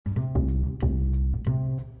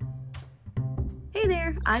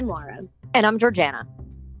I'm Laura. And I'm Georgiana.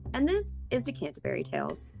 And this is Decanterbury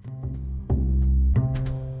Tales.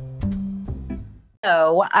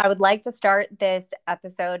 So I would like to start this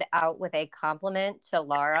episode out with a compliment to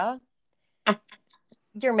Laura.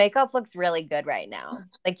 Your makeup looks really good right now.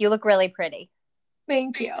 Like, you look really pretty.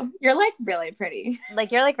 Thank you. You're like really pretty.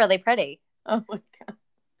 You're really pretty. Oh my God.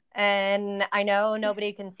 And I know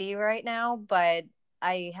nobody can see you right now, but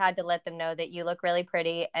I had to let them know that you look really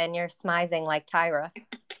pretty and you're smizing like Tyra.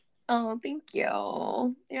 Oh, thank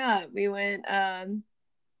you. Yeah, we went,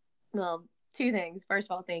 well, two things. First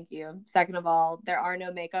of all, thank you. Second of all, there are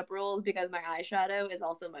no makeup rules because my eyeshadow is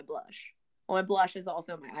also my blush. Well, my blush is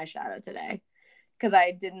also my eyeshadow today because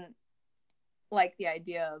I didn't like the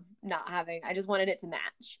idea of not having, I just wanted it to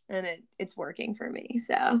match and it's working for me.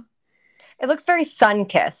 So it looks very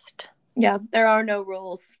sun-kissed. Yeah, there are no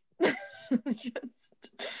rules.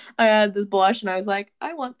 I had this blush and I was like,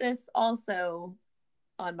 I want this also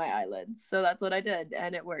on my eyelids. So that's what I did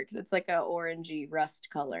and it works. It's like a orangey rust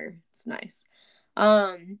color. It's nice.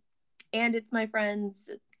 And it's my friend's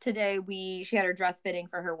today. She had her dress fitting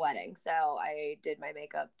for her wedding. So I did my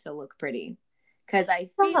makeup to look pretty because I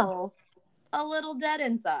feel a little dead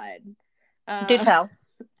inside. Do tell.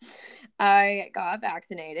 I got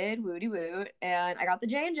vaccinated, woody woot, and I got the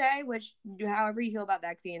J&J, which however you feel about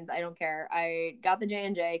vaccines, I don't care. I got the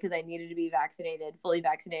J&J because I needed to be fully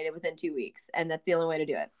vaccinated within 2 weeks, and that's the only way to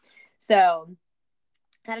do it. So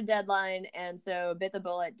had a deadline, and so bit the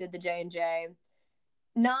bullet, did the J&J.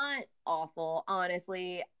 Not awful,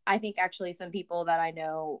 honestly. I think actually some people that I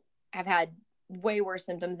know have had way worse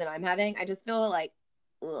symptoms than I'm having. I just feel like,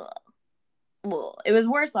 ugh. It was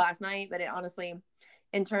worse last night, but it honestly,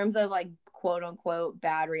 in terms of like quote unquote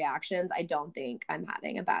bad reactions, I don't think I'm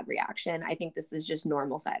having a bad reaction. I think this is just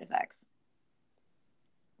normal side effects.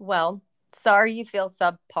 Well, sorry you feel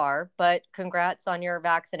subpar, but congrats on your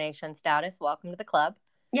vaccination status. Welcome to the club.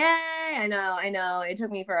 Yay! I know. It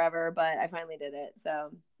took me forever, but I finally did it.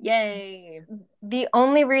 So, yay. The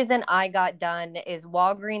only reason I got done is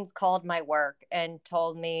Walgreens called my work and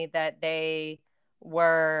told me that they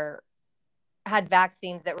had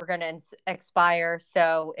vaccines that were going to expire.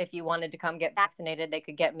 So if you wanted to come get vaccinated, they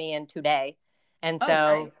could get me in today. And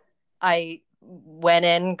so nice. I went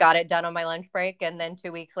in, got it done on my lunch break. And then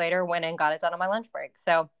 2 weeks later, went in, got it done on my lunch break.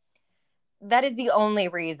 So that is the only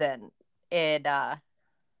reason it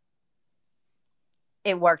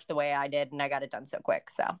worked the way I did. And I got it done so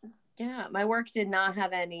quick. So yeah, my work did not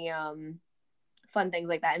have any fun things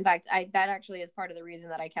like that. In fact, that actually is part of the reason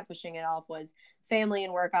that I kept pushing it off was family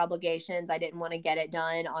and work obligations. I didn't want to get it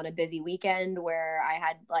done on a busy weekend where I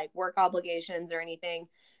had like work obligations or anything.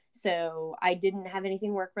 So I didn't have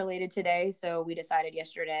anything work related today. So we decided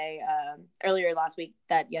earlier last week,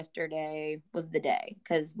 that yesterday was the day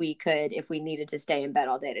because we could, if we needed to, stay in bed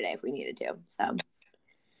all day today if we needed to. So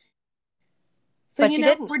but you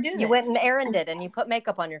didn't. You went and erranded and you put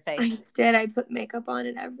makeup on your face. I did. I put makeup on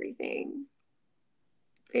and everything.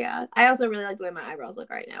 Yeah. I also really like the way my eyebrows look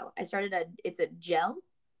right now. It's a gel.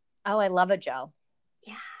 Oh, I love a gel.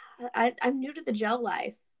 Yeah. I'm new to the gel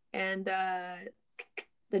life. And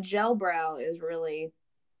the gel brow is really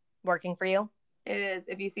working for you. It is.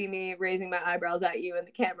 If you see me raising my eyebrows at you in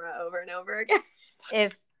the camera over and over again.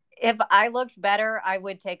 If I looked better, I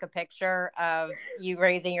would take a picture of you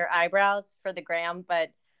raising your eyebrows for the gram,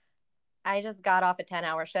 but I just got off a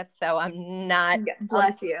 10-hour shift, so I'm not.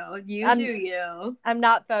 Bless you. You. I'm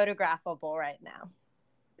not photographable right now.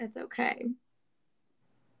 It's okay.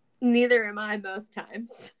 Neither am I most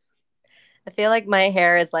times. I feel like my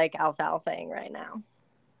hair is like alfalfa-ing right now.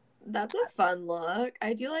 That's a fun look.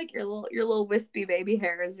 I do like your little wispy baby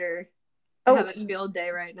hairs are having a field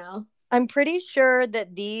day right now. I'm pretty sure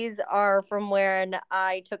that these are from when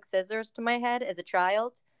I took scissors to my head as a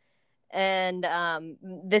child. And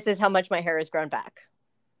this is how much my hair has grown back.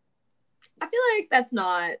 I feel like that's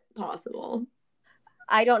not possible.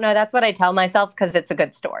 I don't know. That's what I tell myself because it's a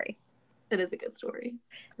good story. It is a good story.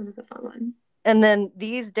 It was a fun one. And then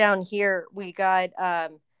these down here, we got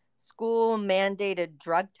school mandated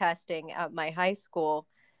drug testing at my high school.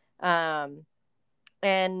 And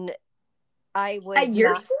I was at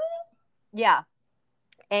your school? Yeah.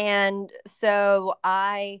 And so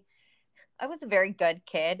I was a very good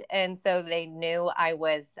kid. And so they knew I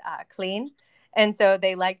was clean. And so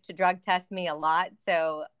they liked to drug test me a lot.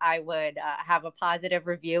 So I would have a positive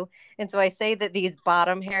review. And so I say that these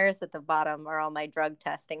bottom hairs at the bottom are all my drug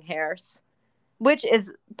testing hairs, which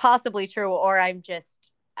is possibly true. Or I just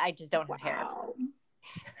don't have hair.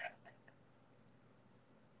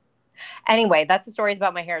 Anyway, that's the stories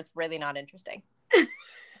about my hair. It's really not interesting.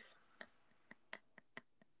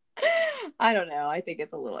 I don't know. I think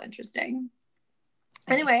it's a little interesting.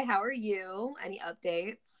 Anyway, how are you? Any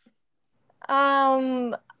updates?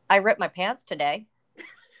 I ripped my pants today.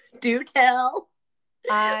 Do tell.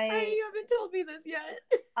 I You haven't told me this yet.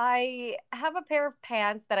 I have a pair of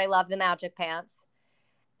pants that I love, the Magic pants,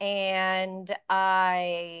 and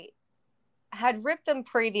I had ripped them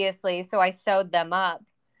previously, so I sewed them up.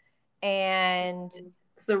 And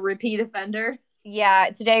it's a repeat offender. Yeah,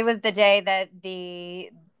 today was the day that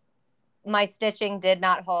my stitching did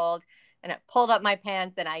not hold, and it pulled up my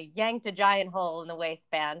pants, and I yanked a giant hole in the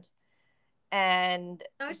waistband. And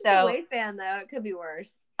it's just a waistband, though. It could be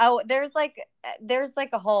worse. Oh, there's like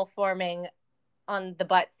a hole forming on the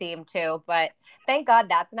butt seam too, but thank God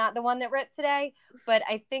that's not the one that ripped today. But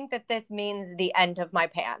I think that this means the end of my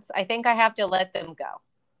pants. I think I have to let them go.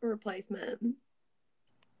 Replacement.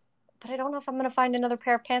 But I don't know if I'm going to find another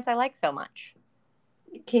pair of pants I like so much.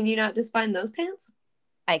 Can you not just find those pants?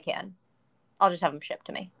 I can. I'll just have them shipped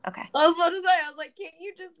to me. Okay. I was about to say, I was like, can't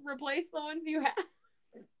you just replace the ones you have?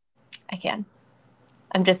 I can.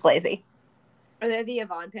 I'm just lazy. Are they the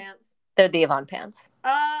Yvonne pants? They're the Yvonne pants.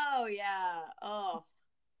 Oh, yeah. Oh,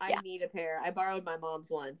 I need a pair. I borrowed my mom's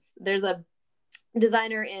once. There's a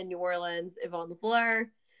designer in New Orleans, Yvonne LaFleur,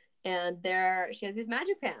 and she has these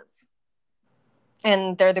magic pants.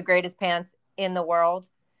 And they're the greatest pants in the world.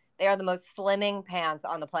 They are the most slimming pants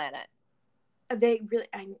on the planet. They really,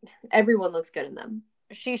 everyone looks good in them.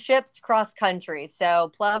 She ships cross country, so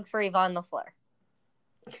plug for Yvonne LaFleur.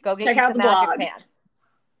 Go get Check out some the magic blog. Pants.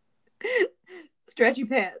 Stretchy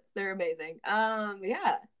pants. They're amazing.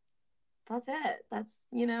 Yeah. That's it. That's,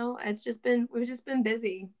 we've just been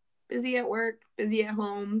busy. Busy at work, busy at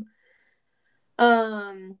home.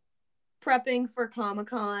 Prepping for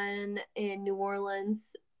Comic-Con in New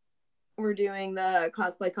Orleans. We're doing the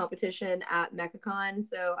cosplay competition at MechaCon,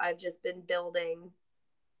 so I've just been building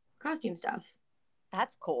costume stuff.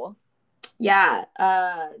 That's cool. Yeah.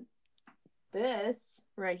 This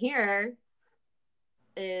right here,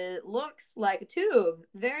 it looks like a tube.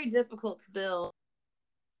 Very difficult to build.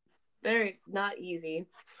 Very not easy,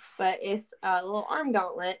 but it's a little arm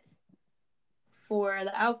gauntlet for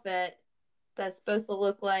the outfit that's supposed to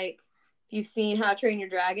look like, if you've seen How to Train Your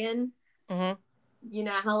Dragon, you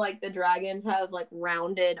know how like the dragons have like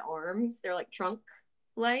rounded arms, they're like trunk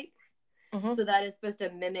like, so that is supposed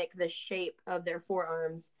to mimic the shape of their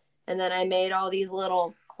forearms. And then I made all these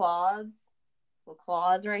little claws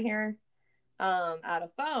right here, out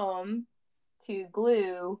of foam to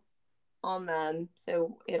glue on them,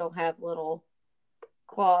 so it'll have little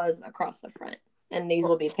claws across the front. And these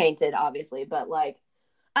will be painted, obviously, but like,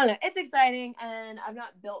 I don't know, it's exciting, and I've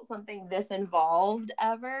not built something this involved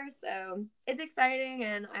ever, so it's exciting,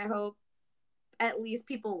 and I hope at least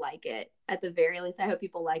people like it. At the very least, I hope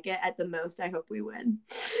people like it. At the most, I hope we win.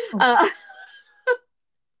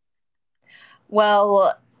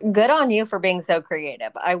 Well, good on you for being so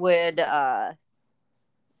creative. I would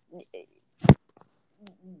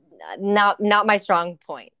not my strong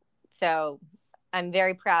point. So I'm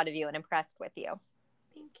very proud of you and impressed with you.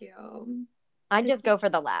 Thank you. I just go for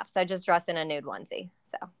the laughs. I just dress in a nude onesie.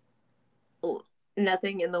 So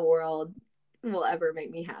nothing in the world will ever make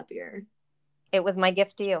me happier. It was my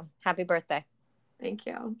gift to you. Happy birthday. Thank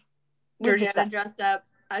you. Georgiana dressed up.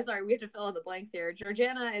 I'm sorry, we have to fill in the blanks here.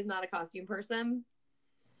 Georgiana is not a costume person,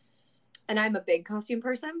 and I'm a big costume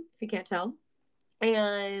person, if you can't tell.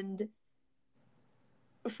 And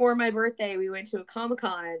for my birthday, we went to a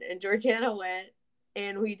Comic-Con, and Georgiana went,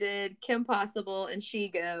 and we did Kim Possible and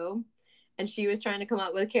She-Go, and she was trying to come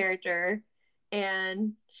up with a character,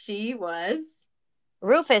 and she was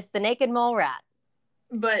Rufus, the naked mole rat.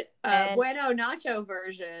 But Bueno Nacho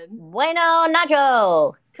version. Bueno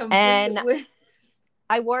Nacho. And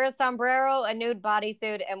I wore a sombrero, a nude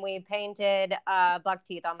bodysuit, and we painted buck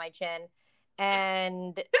teeth on my chin.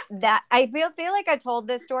 And that I feel like I told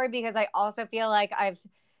this story because I also feel like I've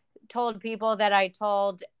told people that I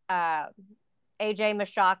told AJ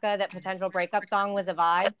Mashaka that Potential Breakup Song was a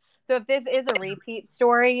vibe. So if this is a repeat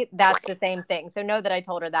story, that's the same thing. So know that I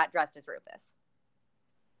told her that dressed as Rufus.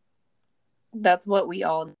 That's what we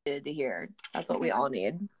all needed to hear. That's what we all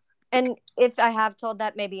need. And if I have told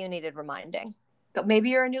that, maybe you needed reminding. But maybe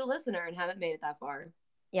you're a new listener and haven't made it that far.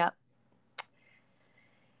 Yep.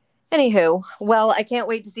 Anywho, well, I can't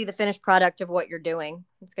wait to see the finished product of what you're doing.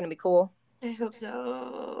 It's going to be cool. I hope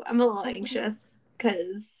so. I'm a little anxious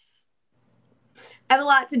because I have a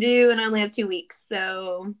lot to do and I only have 2 weeks.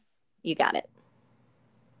 So you got it.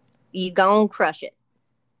 You gon' crush it.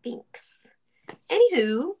 Thanks.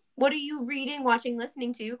 Anywho, what are you reading, watching,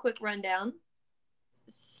 listening to? Quick rundown.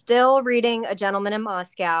 Still reading A Gentleman in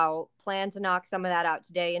Moscow. Plan to knock some of that out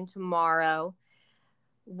today and tomorrow.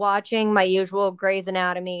 Watching my usual Grey's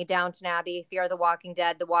Anatomy, Downton Abbey, Fear the Walking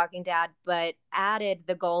Dead, The Walking Dead, but added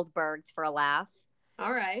The Goldbergs for a laugh.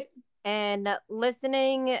 All right. And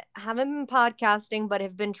listening, haven't been podcasting, but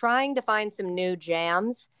have been trying to find some new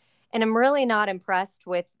jams. And I'm really not impressed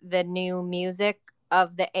with the new music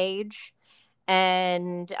of the age.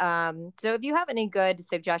 And so if you have any good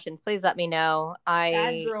suggestions, please let me know.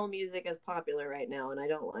 Bad girl music is popular right now, and I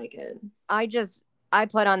don't like it. I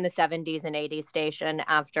put on the 70s and 80s station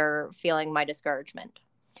after feeling my discouragement.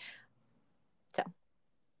 So.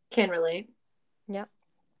 Can relate. Yep.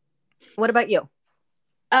 What about you?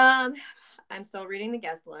 I'm still reading the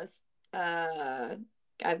guest list. I've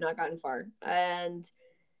not gotten far. And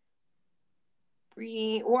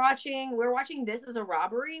we're watching This Is a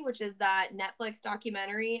Robbery, which is that Netflix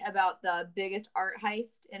documentary about the biggest art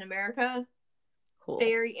heist in America. Cool.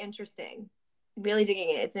 Very interesting. Really digging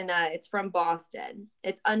it. It's from Boston.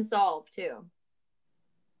 It's unsolved too.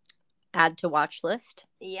 Add to watch list.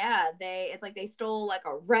 Yeah, it's like they stole like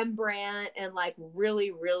a Rembrandt and like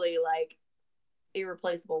really, really like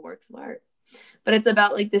irreplaceable works of art. But it's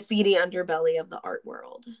about like the seedy underbelly of the art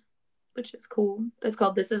world, which is cool. It's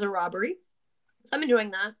called This Is a Robbery. So I'm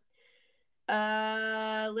enjoying that.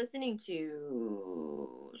 Listening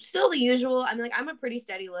to still the usual. I'm a pretty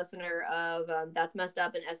steady listener of That's Messed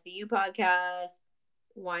Up, an SVU podcast,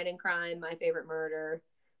 Wine and Crime, My Favorite Murder.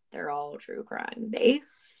 They're all true crime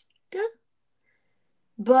based.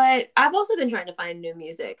 But I've also been trying to find new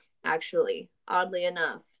music, actually, oddly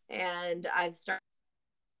enough. And I've started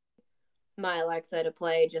my Alexa to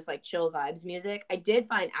play just like chill vibes music. I did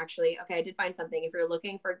find something. If you're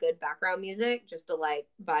looking for good background music just to like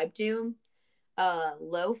vibe to,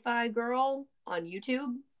 Lo-Fi Girl on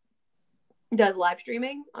YouTube does live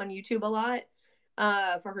streaming on YouTube a lot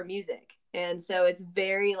for her music. And so it's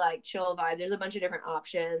very like chill vibe. There's a bunch of different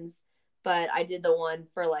options, but I did the one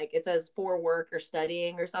for like, it says for work or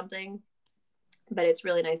studying or something. But it's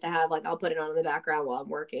really nice to have, like, I'll put it on in the background while I'm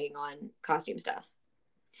working on costume stuff.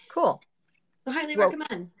 Cool. So highly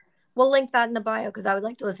recommend. We'll link that in the bio because I would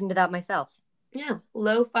like to listen to that myself. Yeah.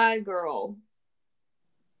 Lo-Fi Girl.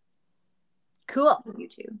 Cool. On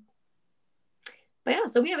YouTube. But yeah,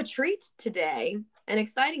 so we have a treat today, an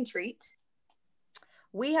exciting treat.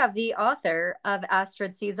 We have the author of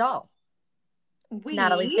Astrid Sees All,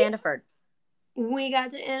 Natalie Standiford. We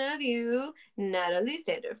got to interview Natalie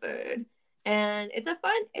Standiford. And it's a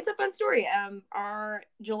fun story. Our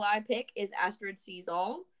July pick is Astrid Sees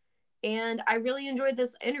All. And I really enjoyed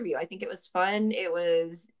this interview. I think it was fun. It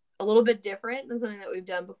was a little bit different than something that we've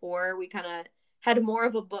done before. We kind of had more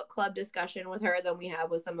of a book club discussion with her than we have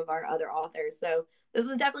with some of our other authors. So this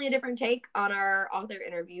was definitely a different take on our author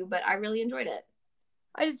interview, but I really enjoyed it.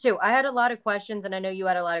 I did too. I had a lot of questions, and I know you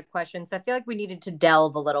had a lot of questions. I feel like we needed to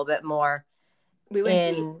delve a little bit more. We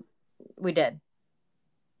did.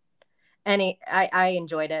 And I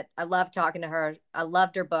enjoyed it. I loved talking to her. I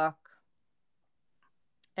loved her book.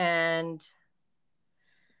 And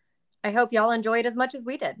I hope y'all enjoyed as much as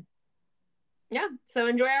we did. Yeah. So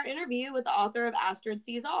enjoy our interview with the author of Astrid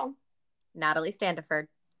Sees All, Natalie Standiford.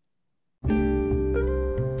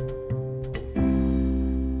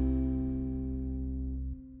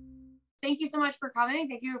 Thank you so much for coming.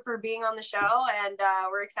 Thank you for being on the show. And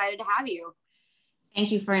we're excited to have you.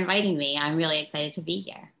 Thank you for inviting me. I'm really excited to be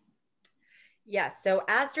here. Yes. So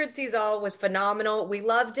Astrid Sees All was phenomenal. We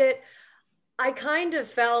loved it. I kind of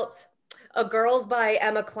felt a Girls by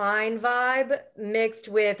Emma Cline vibe mixed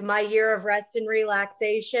with My Year of Rest and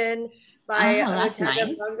Relaxation by that's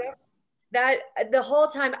nice. That the whole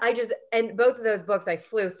time and both of those books I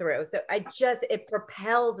flew through. So it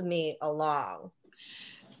propelled me along.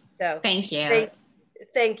 So thank you.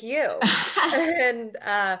 Thank you. And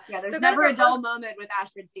there's never a dull moment with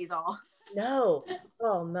Astrid Sees All. No.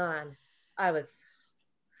 Oh man.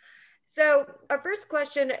 So our first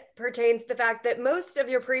question pertains to the fact that most of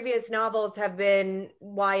your previous novels have been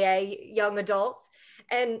YA, young adults,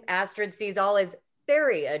 and Astrid Sees All is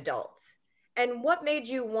very adult. And what made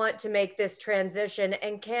you want to make this transition,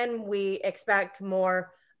 and can we expect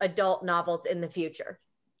more adult novels in the future?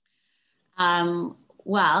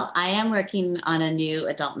 Well, I am working on a new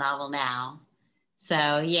adult novel now.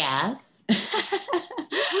 So yes.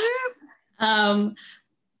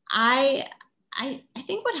 I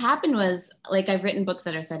think what happened was, like, I've written books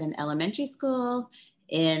that are set in elementary school,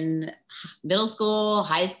 in middle school,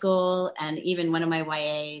 high school, and even one of my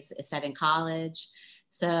YAs is set in college.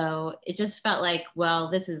 So it just felt like, well,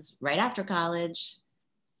 this is right after college.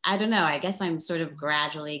 I don't know. I guess I'm sort of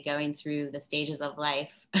gradually going through the stages of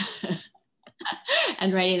life.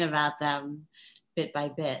 and writing about them bit by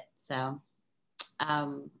bit. So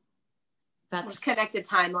that's connected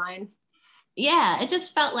timeline. Yeah, it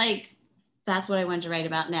just felt like that's what I wanted to write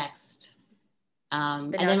about next.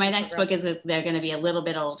 And then my next book is they're going to be a little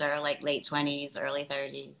bit older, like late 20s, early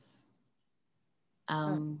 30s.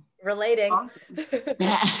 Relating. Awesome.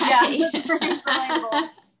 Yeah, that's very relatable.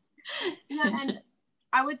 Yeah, and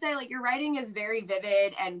I would say like your writing is very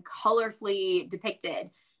vivid and colorfully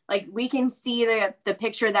depicted. Like we can see the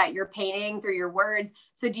picture that you're painting through your words.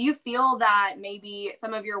 So do you feel that maybe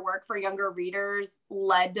some of your work for younger readers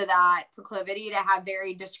led to that proclivity to have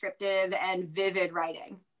very descriptive and vivid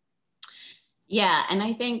writing? Yeah, and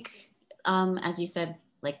I think, as you said,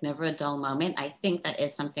 like never a dull moment. I think that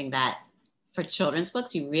is something that for children's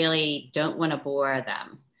books, you really don't want to bore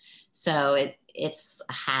them. So it's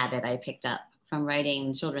a habit I picked up from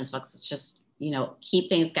writing children's books. It's just, keep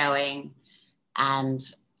things going and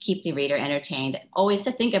keep the reader entertained. Always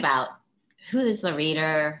to think about who is the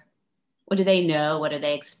reader, what do they know, what do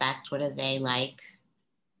they expect, what do they like.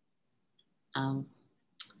 To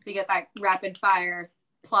get that rapid fire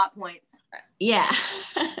plot points. Yeah.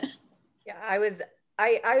 Yeah,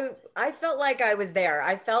 I felt like I was there.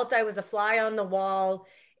 I felt I was a fly on the wall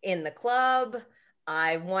in the club.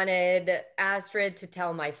 I wanted Astrid to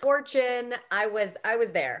tell my fortune. I was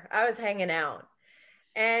there. I was hanging out.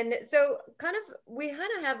 And so we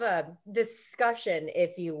kind of have a discussion,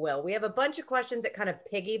 if you will. We have a bunch of questions that kind of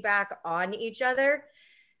piggyback on each other.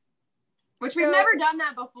 Which we've never done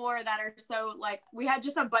that before, that are so like, we had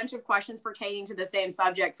just a bunch of questions pertaining to the same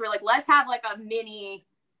subject. So we're like, let's have like a mini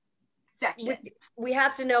section. We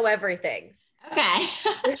have to know everything.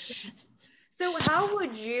 Okay. So how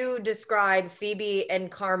would you describe Phoebe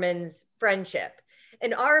and Carmen's friendship?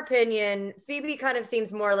 In our opinion, Phoebe kind of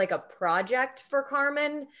seems more like a project for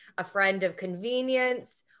Carmen, a friend of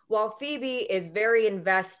convenience, while Phoebe is very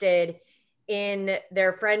invested in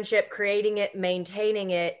their friendship, creating it, maintaining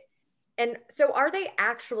it. And so are they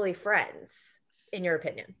actually friends, in your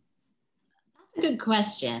opinion? That's a good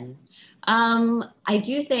question. I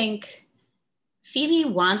do think Phoebe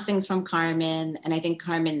wants things from Carmen, and I think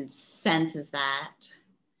Carmen senses that.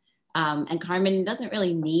 And Carmen doesn't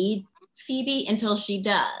really need Phoebe until she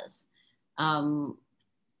does.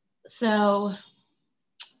 So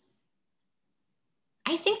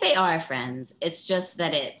I think they are friends. It's just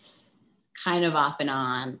that it's kind of off and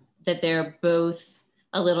on, that they're both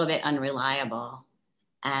a little bit unreliable,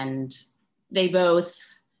 and they both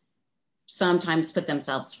sometimes put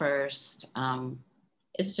themselves first.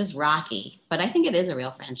 It's just rocky, but I think it is a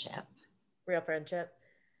real friendship. Real friendship.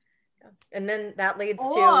 Yeah. And then that leads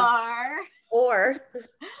or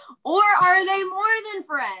are they more than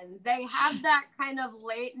friends? They have that kind of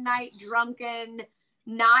late night drunken,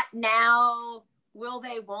 not now, will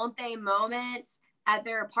they, won't they moment at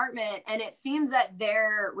their apartment. And it seems that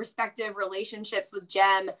their respective relationships with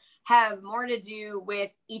Jem have more to do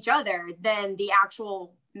with each other than the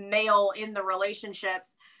actual male in the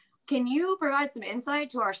relationships. Can you provide some insight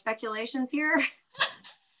to our speculations here?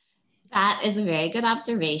 That is a very good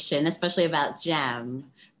observation, especially about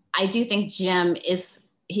Jem. I do think Jem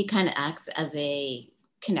he kind of acts as a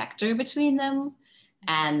connector between them.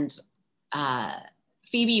 And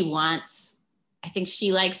Phoebe I think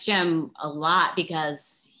she likes Jem a lot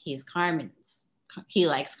because he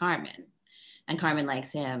likes Carmen, and Carmen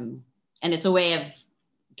likes him. And it's a way of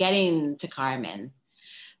getting to Carmen.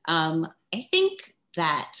 I think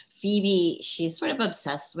that Phoebe, she's sort of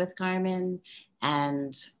obsessed with Carmen,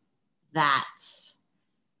 and that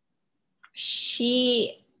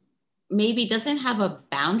she maybe doesn't have a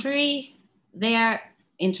boundary there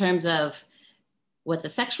in terms of what's a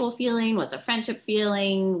sexual feeling, what's a friendship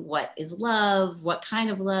feeling, what is love, what kind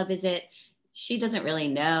of love is it? She doesn't really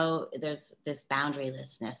know. There's this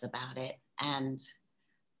boundarylessness about it. And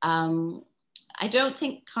I don't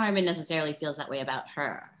think Carmen necessarily feels that way about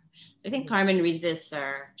her. So I think Carmen resists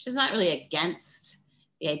her. She's not really against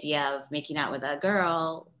the idea of making out with a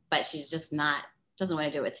girl, but she's just doesn't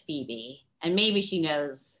want to do it with Phoebe. And maybe she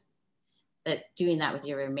knows that doing that with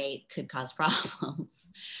your roommate could cause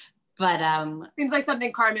problems. But seems like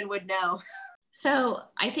something Carmen would know. So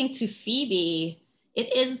I think to Phoebe,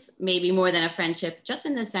 it is maybe more than a friendship, just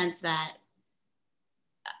in the sense that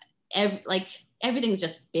everything's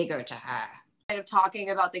just bigger to her. Kind of talking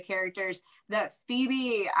about the characters, that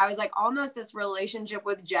Phoebe, I was like, almost this relationship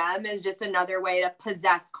with Jem is just another way to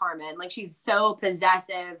possess Carmen. Like, she's so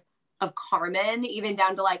possessive of Carmen, even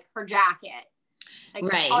down to like her jacket. Like,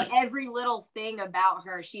 right. Every little thing about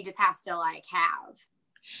her, she just has to like have.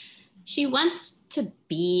 she wants to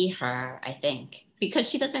be her, I think, because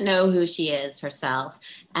she doesn't know who she is herself.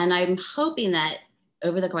 And I'm hoping that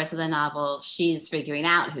over the course of the novel, she's figuring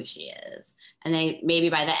out who she is. And maybe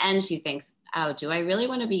by the end, she thinks, oh, do I really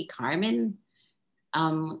want to be Carmen?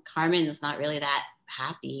 Carmen is not really that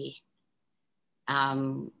happy.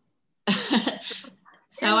 And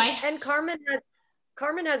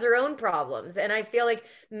Carmen has her own problems. And I feel like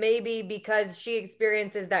maybe because she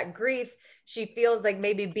experiences that grief, she feels like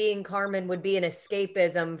maybe being Carmen would be an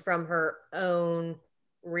escapism from her own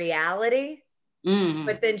reality.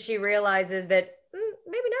 But then she realizes that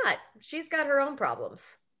maybe not. She's got her own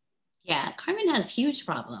problems. Yeah, Carmen has huge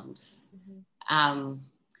problems.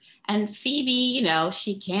 And Phoebe, you know,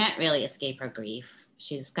 she can't really escape her grief.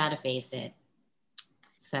 She's got to face it.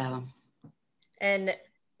 So. And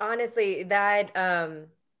honestly, that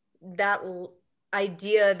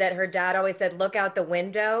idea that her dad always said, look out the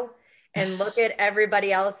window and look at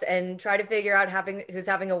everybody else and try to figure out who's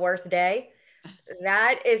having a worse day.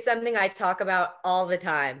 That is something I talk about all the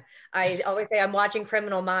time. I always say I'm watching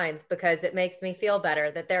Criminal Minds because it makes me feel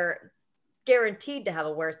better that they're guaranteed to have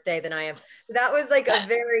a worse day than I am. That was like a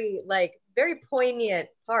very poignant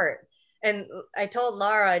part. And I told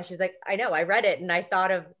Laura and she's like, I know, I read it and I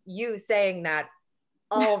thought of you saying that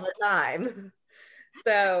all the time.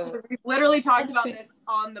 So we literally talked about this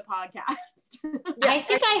on the podcast. Yeah, I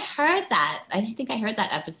think I heard that. I think I heard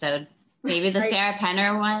that episode. Maybe the Sarah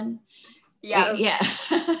Penner one. Yeah. Yeah.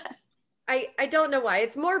 I don't know why.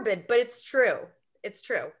 It's morbid, but it's true. It's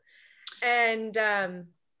true. And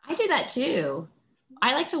I do that too.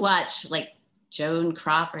 I like to watch like Joan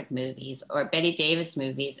Crawford movies or Betty Davis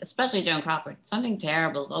movies, especially Joan Crawford. Something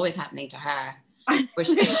terrible is always happening to her. And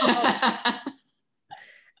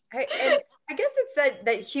I guess it's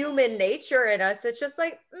that human nature in us. It's just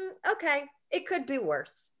like, okay, it could be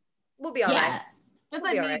worse. We'll be all right. It's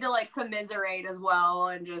a need to like commiserate as well,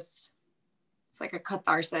 and just it's like a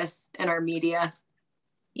catharsis in our media.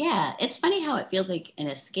 Yeah, it's funny how it feels like an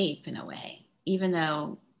escape in a way, even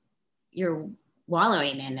though you're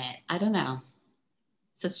wallowing in it. I don't know.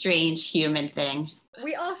 It's a strange human thing.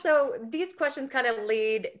 These questions kind of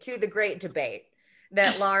lead to the great debate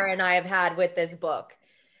that Laura and I have had with this book,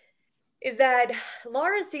 is that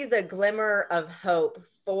Laura sees a glimmer of hope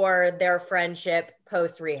for their friendship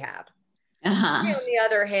post-rehab. I, on the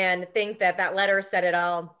other hand, think that letter said it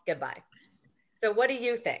all. Goodbye. So what do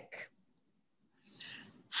you think?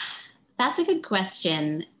 That's a good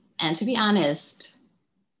question. And to be honest,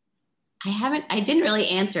 I didn't really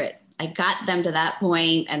answer it. I got them to that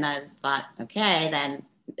point and I thought, okay, then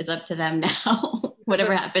it's up to them now.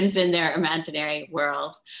 Whatever happens in their imaginary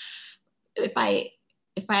world. If I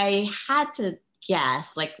had to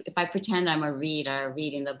guess, like if I pretend I'm a reader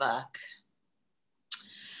reading the book,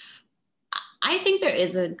 I think there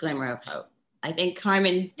is a glimmer of hope. I think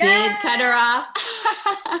Carmen did cut her off.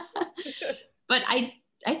 But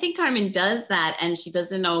I think Carmen does that and she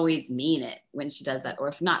doesn't always mean it when she does that, or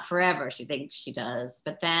if not forever, she thinks she does.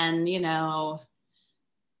 But then, you know,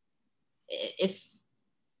 if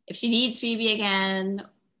she needs Phoebe again,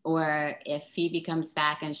 or if Phoebe comes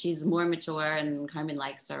back and she's more mature and Carmen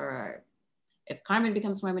likes her, or if Carmen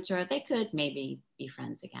becomes more mature, they could maybe be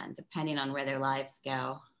friends again, depending on where their lives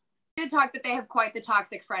go. Good talk that they have quite the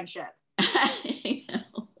toxic friendship. I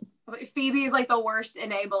know. Phoebe is like the worst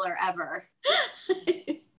enabler ever.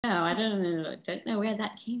 No, I don't know where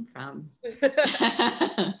that came from.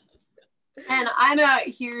 And I'm a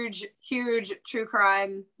huge true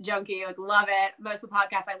crime junkie. Like, love it. Most of the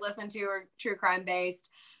podcasts I listen to are true crime based.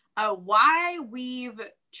 Why weave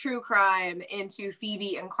true crime into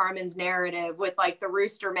Phoebe and Carmen's narrative with like the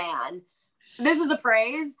Rooster Man? This is a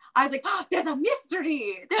praise. I was like, oh, there's a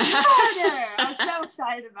mystery. There's a murder. I was so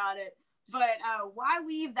excited about it. But why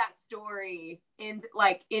weave that story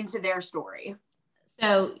into their story?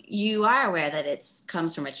 So you are aware that it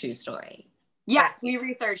comes from a true story? Yes, we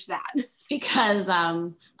researched that. Because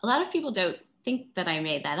a lot of people don't think that I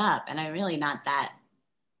made that up, and I'm really not that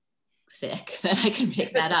sick that I can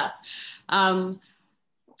make that up.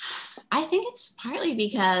 I think it's partly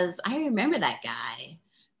because I remember that guy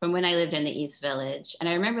from when I lived in the East Village, and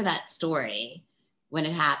I remember that story when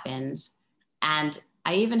it happened. And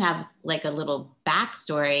I even have like a little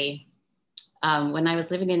backstory. When I was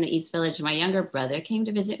living in the East Village, my younger brother came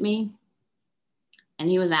to visit me, and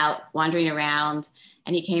he was out wandering around,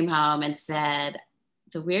 and he came home and said,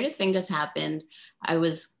 the weirdest thing just happened. I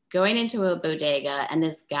was going into a bodega and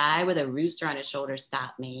this guy with a rooster on his shoulder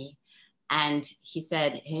stopped me. And he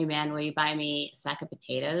said, hey man, will you buy me a sack of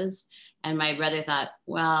potatoes? And my brother thought,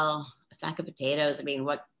 well, a sack of potatoes, I mean,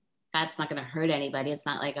 what that's not going to hurt anybody. It's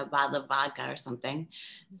not like a bottle of vodka or something.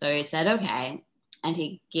 So he said, okay. And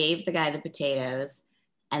he gave the guy the potatoes.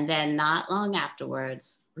 And then not long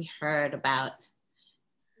afterwards, we heard about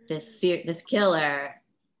this killer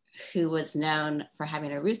who was known for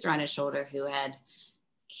having a rooster on his shoulder, who had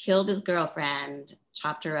killed his girlfriend,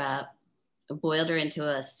 chopped her up, boiled her into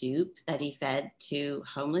a soup that he fed to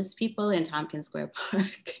homeless people in Tompkins Square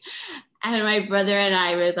Park. And my brother and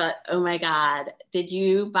I were thought, oh my God, did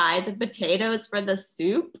you buy the potatoes for the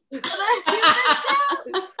soup?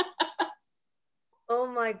 Oh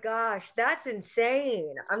my gosh, that's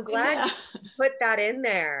insane. I'm glad you put that in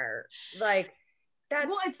there. Like,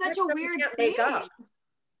 well, it's such a weird thing.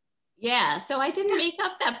 Yeah, so I didn't make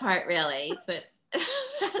up that part really, but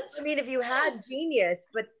I mean, if you had genius,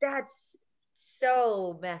 but that's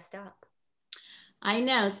so messed up. I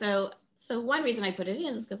know. So one reason I put it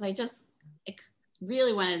in is because I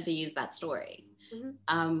really wanted to use that story.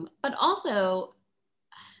 Mm-hmm. But also,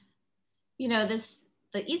 you know,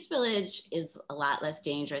 the East Village is a lot less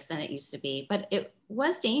dangerous than it used to be, but it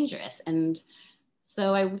was dangerous. And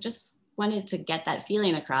so I just wanted to get that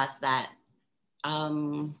feeling across that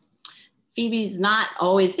Phoebe's not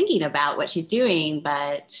always thinking about what she's doing,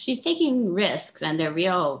 but she's taking risks, and they're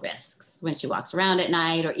real risks when she walks around at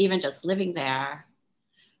night or even just living there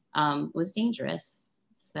was dangerous.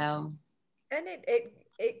 So. And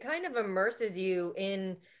it kind of immerses you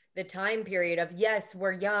in the time period of, yes,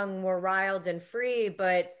 we're young, we're wild and free,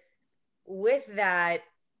 but with that,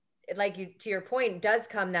 like to your point, does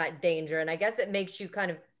come that danger. And I guess it makes you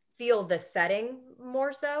kind of feel the setting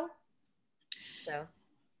more so. So.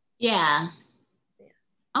 Yeah.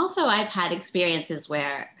 Also, I've had experiences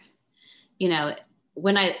where, you know,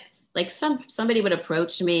 when somebody would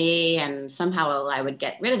approach me and somehow I would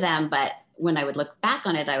get rid of them, but when I would look back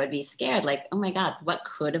on it, I would be scared, like, oh my God, what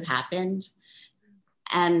could have happened?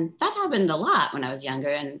 And that happened a lot when I was younger.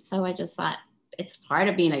 And so I just thought it's part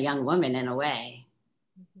of being a young woman in a way.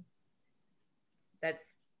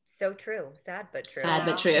 That's so true. Sad but true. Sad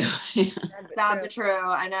but true. Sad but true.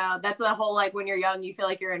 I know. That's the whole, like, when you're young, you feel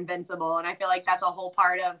like you're invincible. And I feel like that's a whole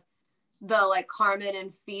part of the, like, Carmen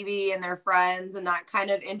and Phoebe and their friends and that kind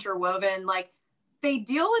of interwoven, like, they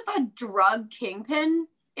deal with a drug kingpin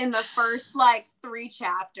in the first, like, 3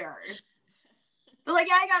 chapters. They're like,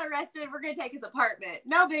 yeah, I got arrested. We're going to take his apartment.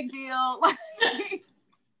 No big deal.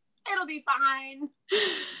 It'll be fine.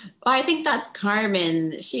 Well, I think that's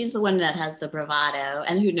Carmen. She's the one that has the bravado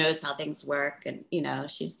and who knows how things work. And, you know,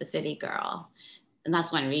 she's the city girl. And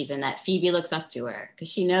that's one reason that Phoebe looks up to her, because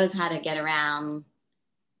she knows how to get around,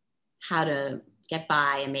 how to get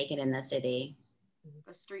by and make it in the city.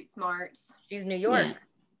 The street smarts. She's New York. Yeah.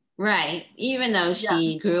 Right. Even though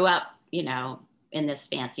she grew up, you know, in this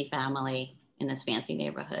fancy family, in this fancy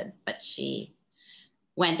neighborhood, but she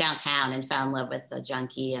went downtown and fell in love with a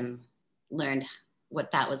junkie and learned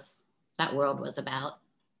what that world was about.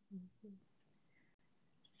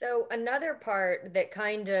 So another part that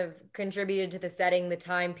kind of contributed to the setting, the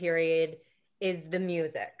time period, is the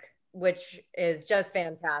music, which is just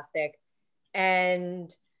fantastic.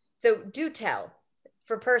 And so do tell,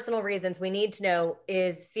 for personal reasons, we need to know,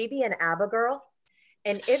 is Phoebe an ABBA girl?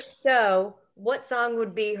 And if so, what song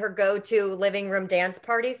would be her go-to living room dance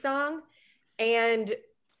party song? And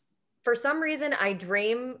for some reason, I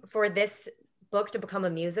dream for this book to become a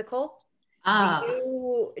musical.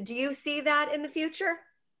 Do you see that in the future?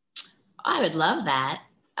 I would love that.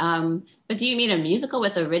 But do you mean a musical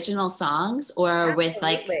with original songs, or Absolutely. with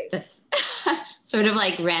like this sort of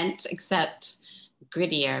like Rent, except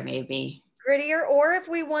grittier maybe? Grittier, or if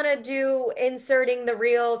we want to do inserting the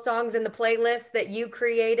real songs in the playlist that you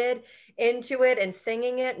created into it and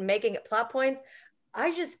singing it and making it plot points.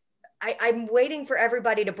 I'm waiting for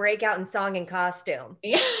everybody to break out in song and costume.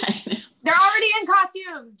 Yeah, they're already in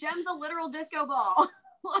costumes. Jem's a literal disco ball.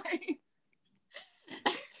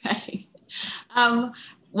 Right.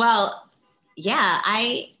 Well, yeah,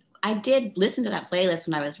 I did listen to that playlist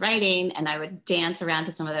when I was writing, and I would dance around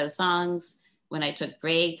to some of those songs when I took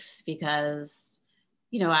breaks, because,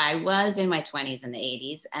 you know, I was in my 20s in the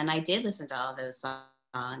 80s, and I did listen to all those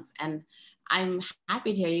songs. And I'm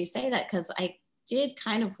happy to hear you say that, because I did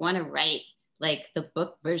kind of want to write like the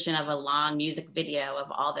book version of a long music video of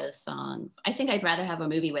all those songs. I think I'd rather have a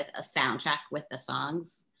movie with a soundtrack with the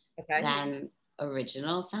songs than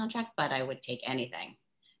original soundtrack, but I would take anything.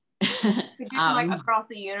 Could you do like Across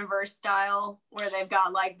the Universe style, where they've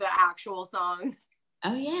got like the actual songs?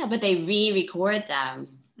 Oh yeah, but they re-record them.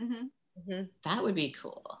 Mm-hmm. Mm-hmm. That would be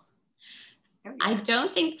cool. I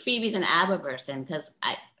don't think Phoebe's an ABBA person, because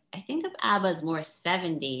I think of ABBA as more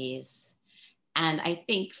 70s, and I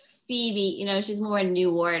think Phoebe, you know, she's more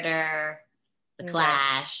New Order, The Okay.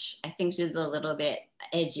 Clash. I think she's a little bit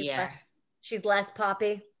edgier. She's less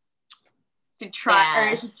poppy. She's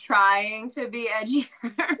Yes. trying to be edgier.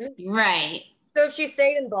 Right. So if she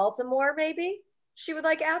stayed in Baltimore, maybe she would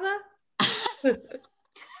like ABBA?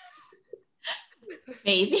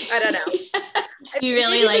 Maybe. I don't know. You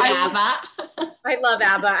really like I ABBA? I love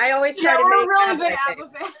ABBA. I always try Yeah, to we're make really ABBA big my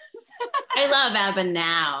ABBA fans. I love ABBA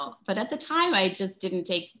now, but at the time I just didn't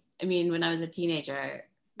take, I mean, when I was a teenager,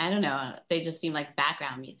 I don't know, they just seemed like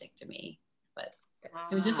background music to me, but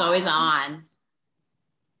it was just always on.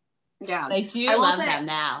 Yeah. But I do I will love say- them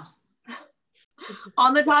now.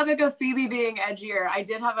 On the topic of Phoebe being edgier, I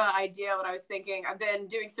did have an idea when I was thinking. I've been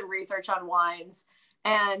doing some research on wines,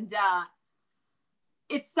 and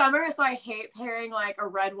it's summer, so I hate pairing like a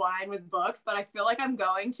red wine with books, but I feel like I'm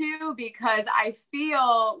going to, because I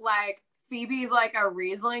feel like Phoebe's like a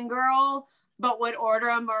Riesling girl, but would order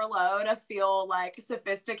a Merlot to feel like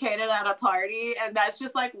sophisticated at a party. And that's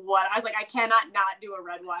just like what I was like, I cannot not do a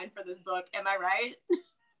red wine for this book. Am I right?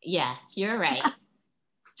 Yes, you're right.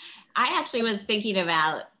 I actually was thinking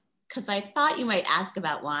about, because I thought you might ask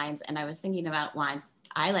about wines, and I was thinking about wines.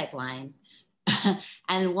 I like wine.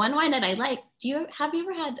 And one wine that I like, have you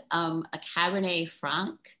ever had a Cabernet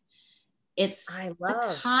Franc? It's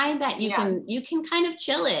the kind that you can kind of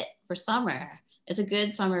chill it for summer. It's a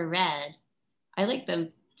good summer red. I like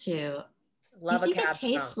them too. Love Do you think a it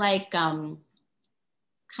tastes like kind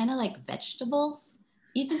of like vegetables?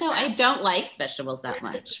 Even though I don't like vegetables that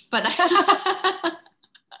much, but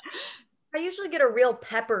I usually get a real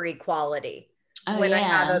peppery quality when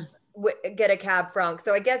I get a Cab Franc.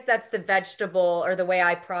 So I guess that's the vegetable or the way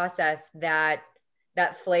I process that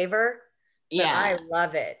flavor. But yeah, I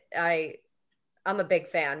love it. I'm a big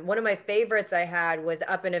fan. One of my favorites I had was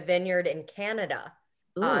up in a vineyard in Canada.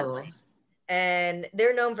 Oddly. And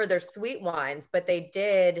they're known for their sweet wines, but they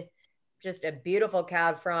did just a beautiful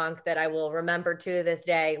Cab Franc that I will remember to this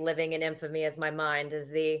day, living in infamy as my mind, is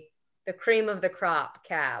the cream of the crop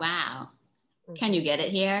Cab. Wow. Can you get it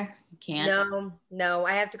here? You can't? No,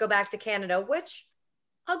 I have to go back to Canada, which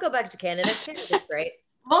I'll go back to Canada. Canada's great.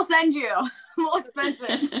 We'll send you. We'll expense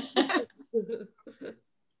it.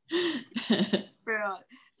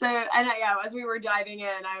 So, and yeah, as we were diving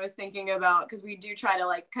in, I was thinking about, because we do try to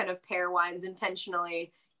like kind of pair wines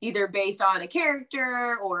intentionally, either based on a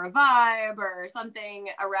character or a vibe or something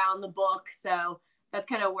around the book. So that's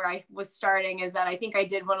kind of where I was starting, is that I think I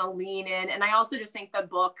did want to lean in. And I also just think the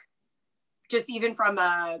book, just even from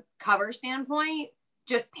a cover standpoint,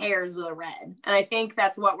 just pairs with a red. And I think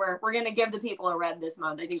that's what we're going to give the people a red this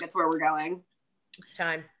month. I think that's where we're going. It's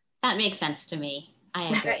time. That makes sense to me.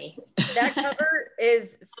 I agree. That cover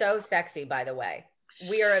is so sexy, by the way.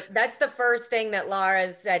 That's the first thing that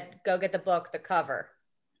Laura said, go get the book, the cover.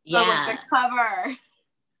 Yeah. Oh, like the cover.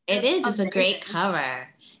 It is. It's a great cover.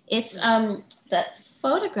 It's the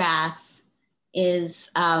photograph is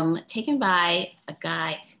taken by a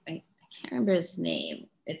guy. I can't remember his name.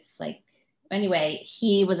 It's like, anyway,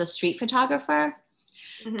 he was a street photographer,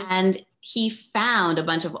 and he found a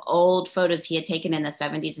bunch of old photos he had taken in the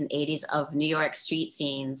 70s and 80s of New York street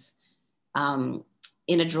scenes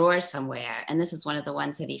in a drawer somewhere. And this is one of the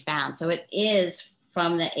ones that he found. So it is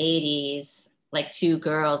from the 80s, like two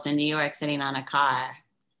girls in New York sitting on a car.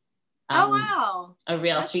 Oh, wow. A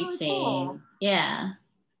real That's street really scene. cool. Yeah.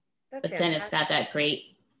 That's But then it's got that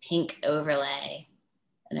great pink overlay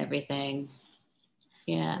and everything.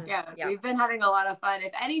 Yeah. We've been having a lot of fun.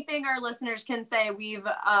 If anything, our listeners can say we've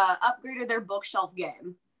upgraded their bookshelf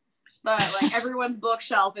game. But like everyone's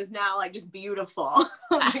bookshelf is now like just beautiful.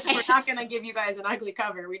 Like, we're not gonna give you guys an ugly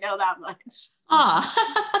cover. We know that much.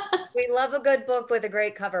 We love a good book with a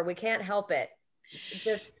great cover. We can't help it.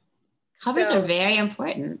 Covers are very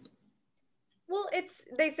important. Well,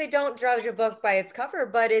 they say don't judge a book by its cover,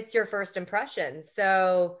 but it's your first impression.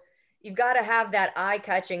 So you've got to have that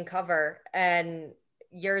eye-catching cover, and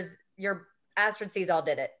your Astrid Seas all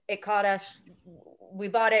did it. It caught us. We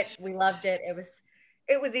bought it. We loved it. It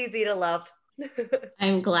was easy to love.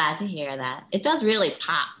 I'm glad to hear that. It does really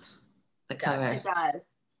pop, the cover. It does.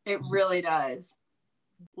 It really does.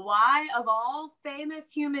 Why, of all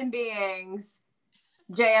famous human beings,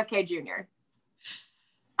 JFK Jr.?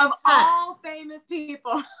 Of all famous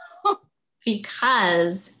people.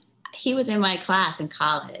 Because he was in my class in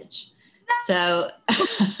college. So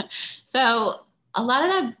a lot of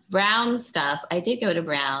that Brown stuff, I did go to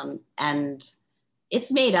Brown, and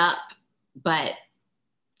it's made up, but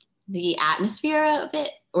the atmosphere of it,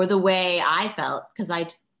 or the way I felt, because I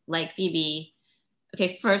like Phoebe.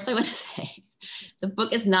 Okay, first I want to say the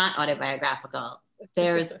book is not autobiographical.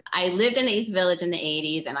 I lived in the East Village in the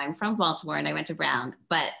 80s, and I'm from Baltimore, and I went to Brown,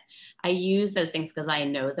 but I use those things because I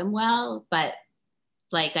know them well. But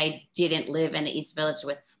like, I didn't live in the East Village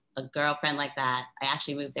with a girlfriend like that. I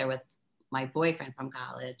actually moved there with my boyfriend from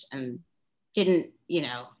college, and didn't,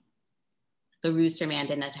 the Rooster Man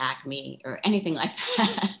didn't attack me or anything like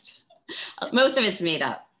that. Most of it's made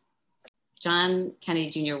up. John Kennedy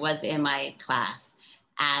Jr. was in my class,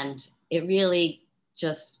 and it really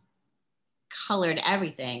just colored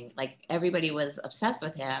everything. Like, everybody was obsessed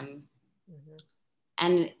with him. Mm-hmm.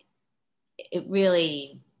 And it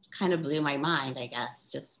really kind of blew my mind, I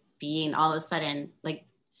guess, just being all of a sudden, like,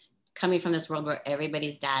 coming from this world where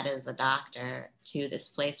everybody's dad is a doctor to this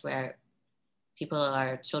place where people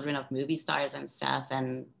are children of movie stars and stuff.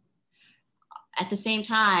 And at the same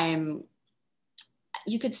time,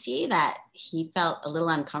 you could see that he felt a little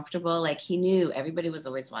uncomfortable. Like, he knew everybody was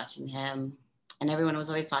always watching him and everyone was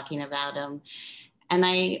always talking about him. And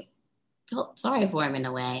I felt sorry for him in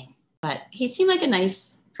a way, but he seemed like a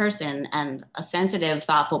nice person and a sensitive,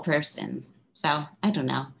 thoughtful person. So I don't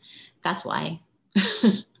know. That's why.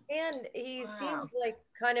 And he seems like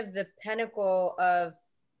kind of the pinnacle of,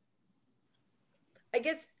 I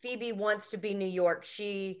guess Phoebe wants to be New York.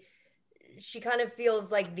 She kind of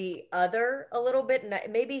feels like the other a little bit. And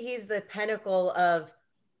maybe he's the pinnacle of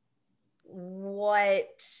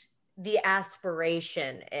what the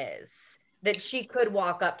aspiration is, that she could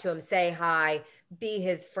walk up to him, say hi, be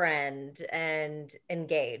his friend, and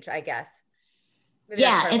engage, I guess. Maybe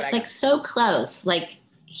yeah, it's like so close. Like,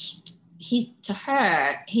 he to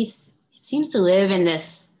her, he seems to live in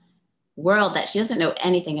this world that she doesn't know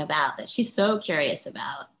anything about, that she's so curious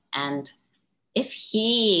about. And if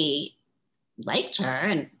he liked her,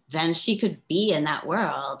 and then she could be in that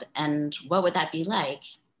world, and what would that be like?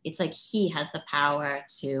 It's like he has the power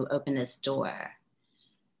to open this door,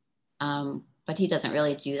 but he doesn't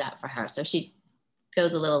really do that for her. So she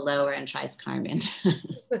goes a little lower and tries Carmen. Hey,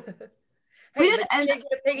 but she did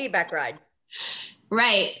get a piggyback ride,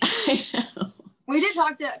 right? I know. We did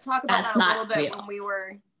talk about that a little bit when we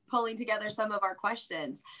were pulling together some of our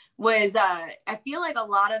questions. Was I feel like a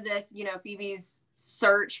lot of this, Phoebe's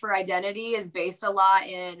search for identity is based a lot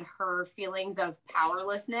in her feelings of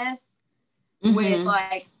powerlessness, mm-hmm. with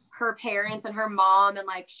like her parents and her mom, and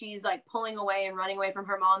like she's like pulling away and running away from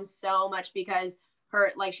her mom so much because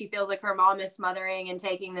she feels like her mom is smothering and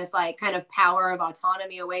taking this like kind of power of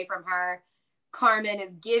autonomy away from her. Carmen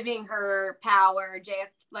is giving her power.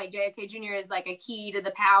 JFK Jr. is like a key to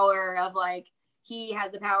the power of, like, he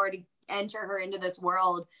has the power to enter her into this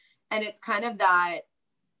world. And it's kind of that,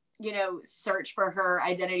 search for her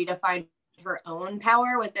identity to find her own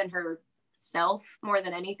power within herself more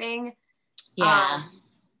than anything. Yeah.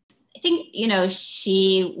 I think,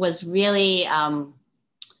 she was really,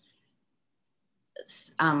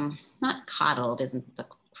 not coddled isn't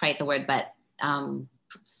quite the word, but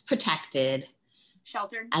protected.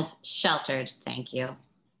 Sheltered, thank you.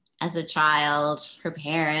 As a child, her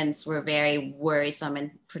parents were very worrisome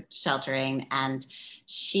and sheltering, and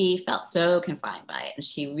she felt so confined by it, and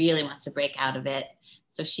she really wants to break out of it.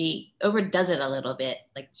 So she overdoes it a little bit.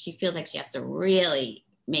 Like, she feels like she has to really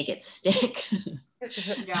make it stick.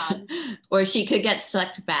 Yeah. Or she could get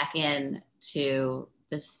sucked back in to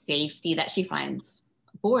the safety that she finds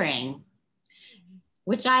boring,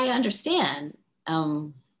 which I understand.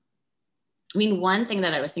 One thing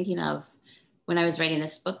that I was thinking of when I was writing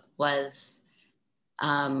this book was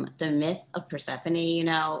the myth of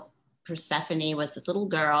Persephone. Persephone was this little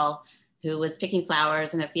girl who was picking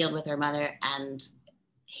flowers in a field with her mother, and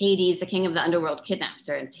Hades, the king of the underworld, kidnaps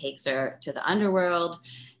her and takes her to the underworld.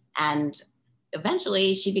 And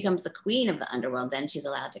eventually she becomes the queen of the underworld. Then she's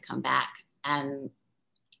allowed to come back. And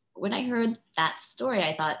when I heard that story,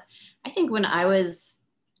 I think when I was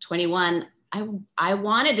 21, I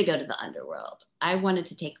wanted to go to the underworld. I wanted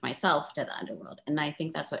to take myself to the underworld. And I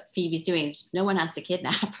think that's what Phoebe's doing. No one has to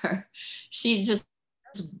kidnap her. She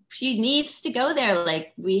needs to go there.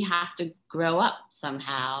 Like, we have to grow up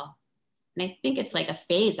somehow. And I think it's like a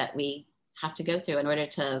phase that we have to go through in order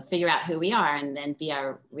to figure out who we are and then be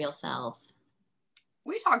our real selves.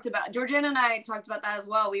 Georgiana and I talked about that as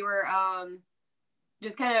well. We were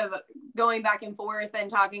just kind of going back and forth and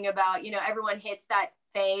talking about, everyone hits that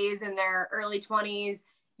phase in their early 20s.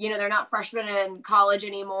 They're not freshmen in college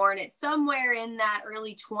anymore. And it's somewhere in that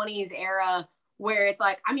early 20s era where it's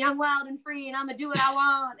like, I'm young, wild, and free, and I'm going to do what I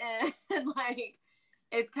want. And like,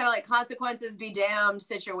 it's kind of like consequences be damned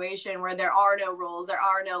situation where there are no rules, there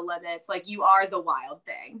are no limits. Like, you are the wild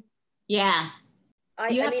thing. Yeah.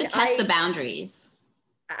 You have to test the boundaries.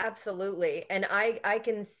 Absolutely. And I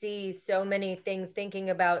can see so many things thinking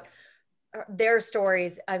about their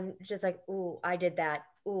stories, I'm just like, ooh, I did that.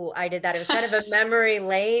 Ooh, I did that. It was kind of a memory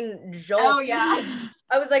lane jolt. Oh yeah.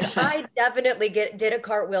 I was like, I definitely did a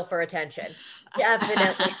cartwheel for attention.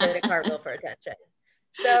 Definitely did a cartwheel for attention.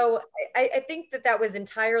 So I think that was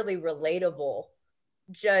entirely relatable,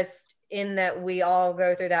 just in that we all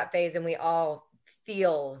go through that phase and we all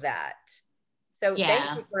feel that. So thank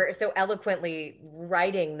Yeah. you for so eloquently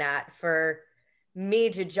writing that for me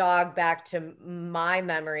to jog back to my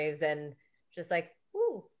memories and just like,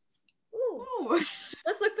 ooh, Ooh.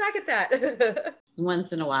 let's look back at that.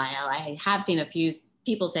 Once in a while, I have seen a few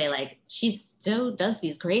people say like, she still does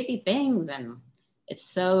these crazy things and it's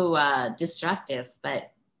so destructive,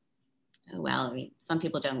 but oh, well, I mean, some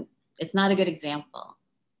people don't, it's not a good example.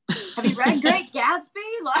 Have you read Great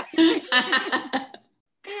Gatsby? Like,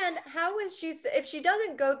 And how is she, if she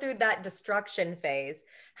doesn't go through that destruction phase,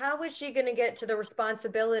 how is she going to get to the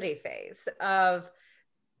responsibility phase of,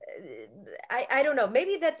 I don't know,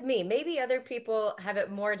 maybe that's me. Maybe other people have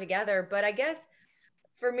it more together, but I guess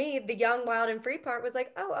for me, the young, wild, and free part was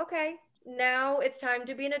like, oh, okay, now it's time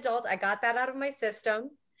to be an adult. I got that out of my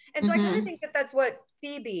system. And so I kind of think that that's what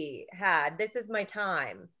Phoebe had. This is my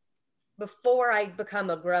time before I become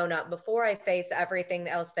a grown up, before I face everything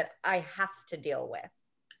else that I have to deal with.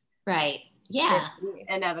 Right. Yeah.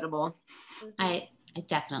 Inevitable. I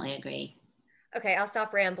definitely agree. Okay, I'll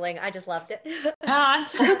stop rambling. I just loved it. Oh, I'm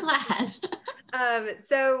so glad.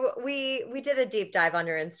 So we did a deep dive on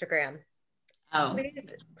your Instagram. Oh.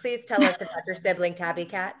 Please tell us about your sibling tabby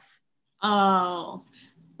cats. Oh,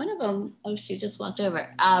 one of them, oh, she just walked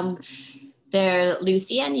over. They're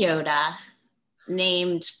Lucy and Yoda,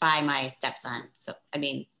 named by my stepson. So, I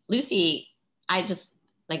mean, Lucy, I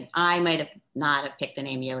might have not have picked the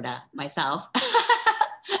name Yoda myself.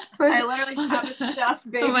 I literally have a stuffed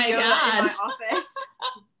baby Oh my Yoda God. in my office.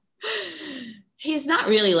 He's not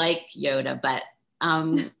really like Yoda, but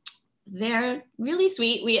they're really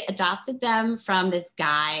sweet. We adopted them from this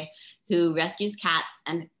guy who rescues cats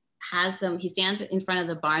and has them. He stands in front of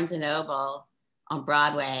the Barnes and Noble on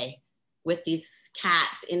Broadway with these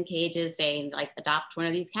cats in cages saying, like, adopt one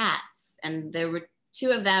of these cats. And there were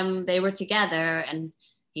two of them, they were together. And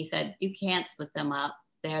he said, you can't split them up.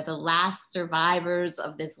 They're the last survivors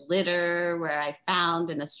of this litter where I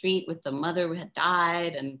found in the street with the mother who had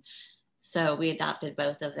died. And so we adopted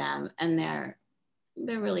both of them, and they're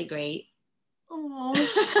really great.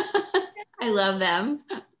 I love them.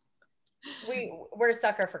 We're a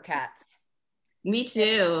sucker for cats. Me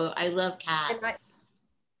too. I love cats.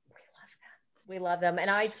 We love them.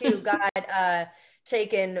 And I too got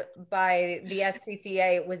taken by the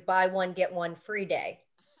SPCA. It was buy one, get one free day.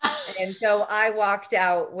 And so I walked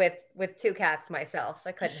out with two cats myself.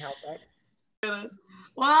 I couldn't help it.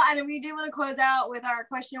 Well, and we do want to close out with our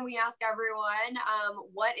question we ask everyone.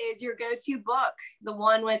 What is your go-to book? The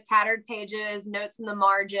one with tattered pages, notes in the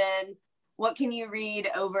margin. What can you read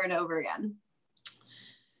over and over again?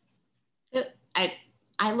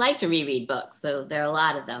 I like to reread books, so there are a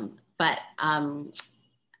lot of them. But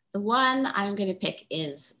the one I'm going to pick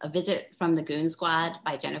is A Visit from the Goon Squad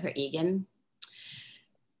by Jennifer Egan.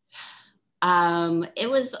 It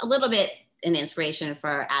was a little bit an inspiration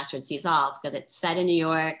for Astrid Sees All because it's set in New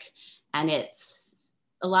York, and it's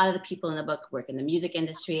a lot of the people in the book work in the music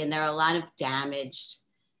industry, and there are a lot of damaged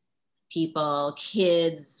people,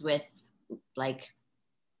 kids with like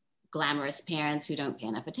glamorous parents who don't pay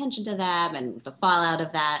enough attention to them and the fallout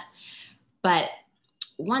of that. But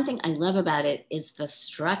one thing I love about it is the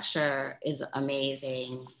structure is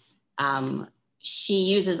amazing. She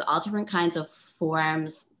uses all different kinds of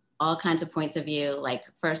forms, all kinds of points of view, like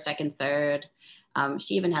first, second, third.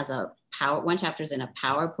 She even has one chapter's in a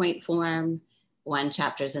PowerPoint form, one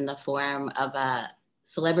chapter's in the form of a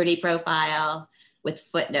celebrity profile with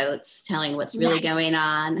footnotes telling what's really going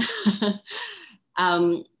on.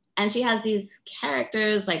 And she has these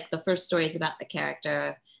characters, like the first story is about the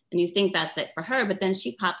character, and you think that's it for her, but then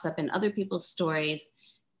she pops up in other people's stories,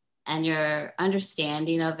 and your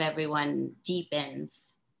understanding of everyone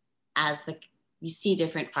deepens as you see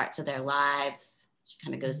different parts of their lives. She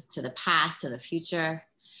kind of goes to the past, to the future.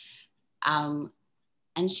 And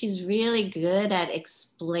she's really good at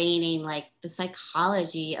explaining like the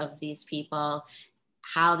psychology of these people,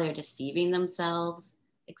 how they're deceiving themselves.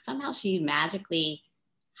 Like somehow she magically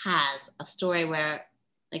has a story where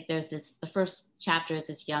like the first chapter is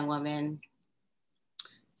this young woman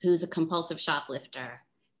who's a compulsive shoplifter.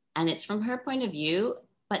 And it's from her point of view,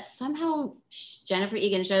 but somehow Jennifer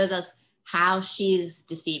Egan shows us how she's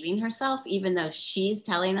deceiving herself, even though she's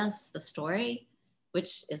telling us the story,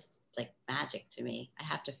 which is like magic to me. I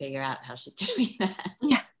have to figure out how she's doing that.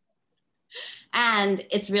 Yeah. And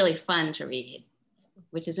it's really fun to read,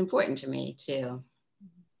 which is important to me too.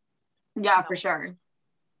 Yeah, for sure.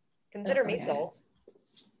 Consider me sold.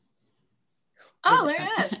 Oh, there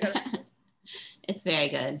it is. It's very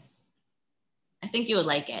good. I think you would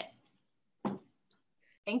like it.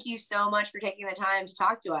 Thank you so much for taking the time to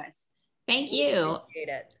talk to us. Thank you. Appreciate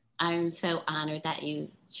it. I'm so honored that you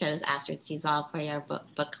chose Astrid Seazall for your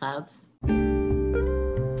book club.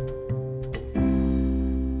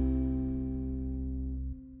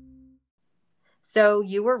 So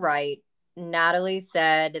you were right. Natalie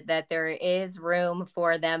said that there is room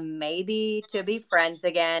for them maybe to be friends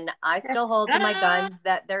again. I still hold to my guns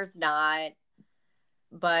that there's not,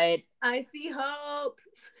 but I see hope.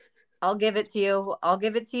 I'll give it to you. I'll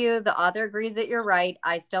give it to you. The author agrees that you're right.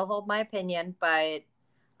 I still hold my opinion, but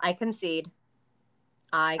I concede.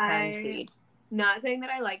 I concede. Not saying that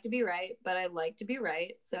I like to be right, but I like to be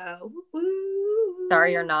right. So, woo.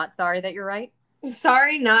 Sorry you're not sorry that you're right?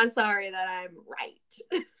 Sorry, not sorry that I'm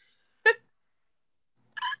right.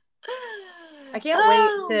 I can't wait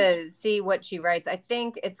to see what she writes. I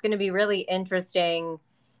think it's going to be really interesting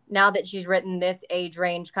now that she's written this age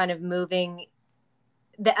range, kind of moving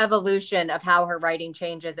the evolution of how her writing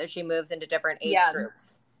changes as she moves into different age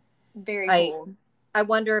groups. Very cool. I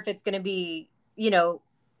wonder if it's going to be, you know,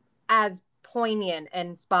 as poignant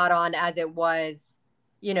and spot on as it was,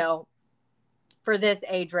 you know, for this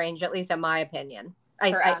age range, at least in my opinion.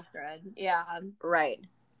 For Astrid. Yeah. Right.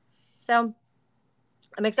 So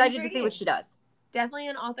I'm excited to see what she does. Definitely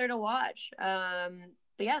an author to watch. But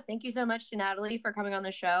yeah, thank you so much to Natalie for coming on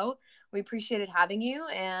the show. We appreciated having you,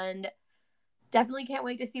 and definitely can't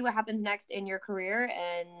wait to see what happens next in your career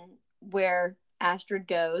and where Astrid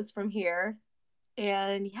goes from here.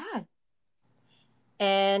 And yeah.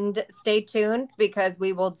 And stay tuned because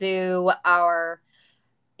we will do our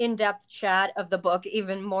in-depth chat of the book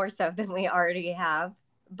even more so than we already have.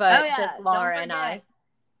 But just Laura and I.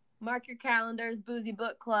 Mark your calendars, Boozy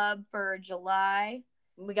Book Club for July.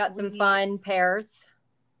 We got some fun pairs.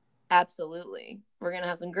 Absolutely. We're going to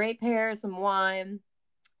have some great pairs, some wine,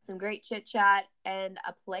 some great chit chat, and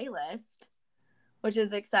a playlist, which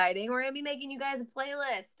is exciting. We're going to be making you guys a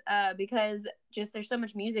playlist because just there's so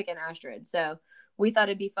much music in Astrid. So we thought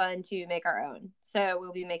it'd be fun to make our own. So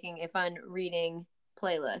we'll be making a fun reading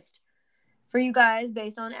playlist for you guys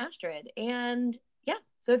based on Astrid. And yeah,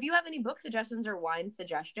 so if you have any book suggestions or wine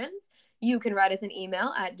suggestions, you can write us an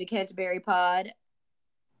email at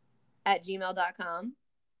decanterburypod@gmail.com.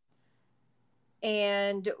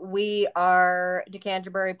 And we are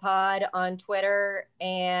Decanterbury Pod on Twitter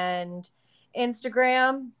and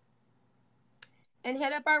Instagram. And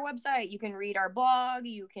hit up our website. You can read our blog.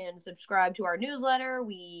 You can subscribe to our newsletter.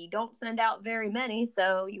 We don't send out very many,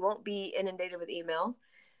 so you won't be inundated with emails.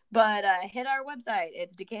 But hit our website.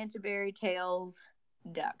 It's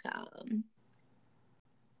decanterburytales.com.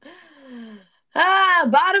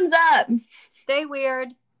 Bottoms up. Stay weird.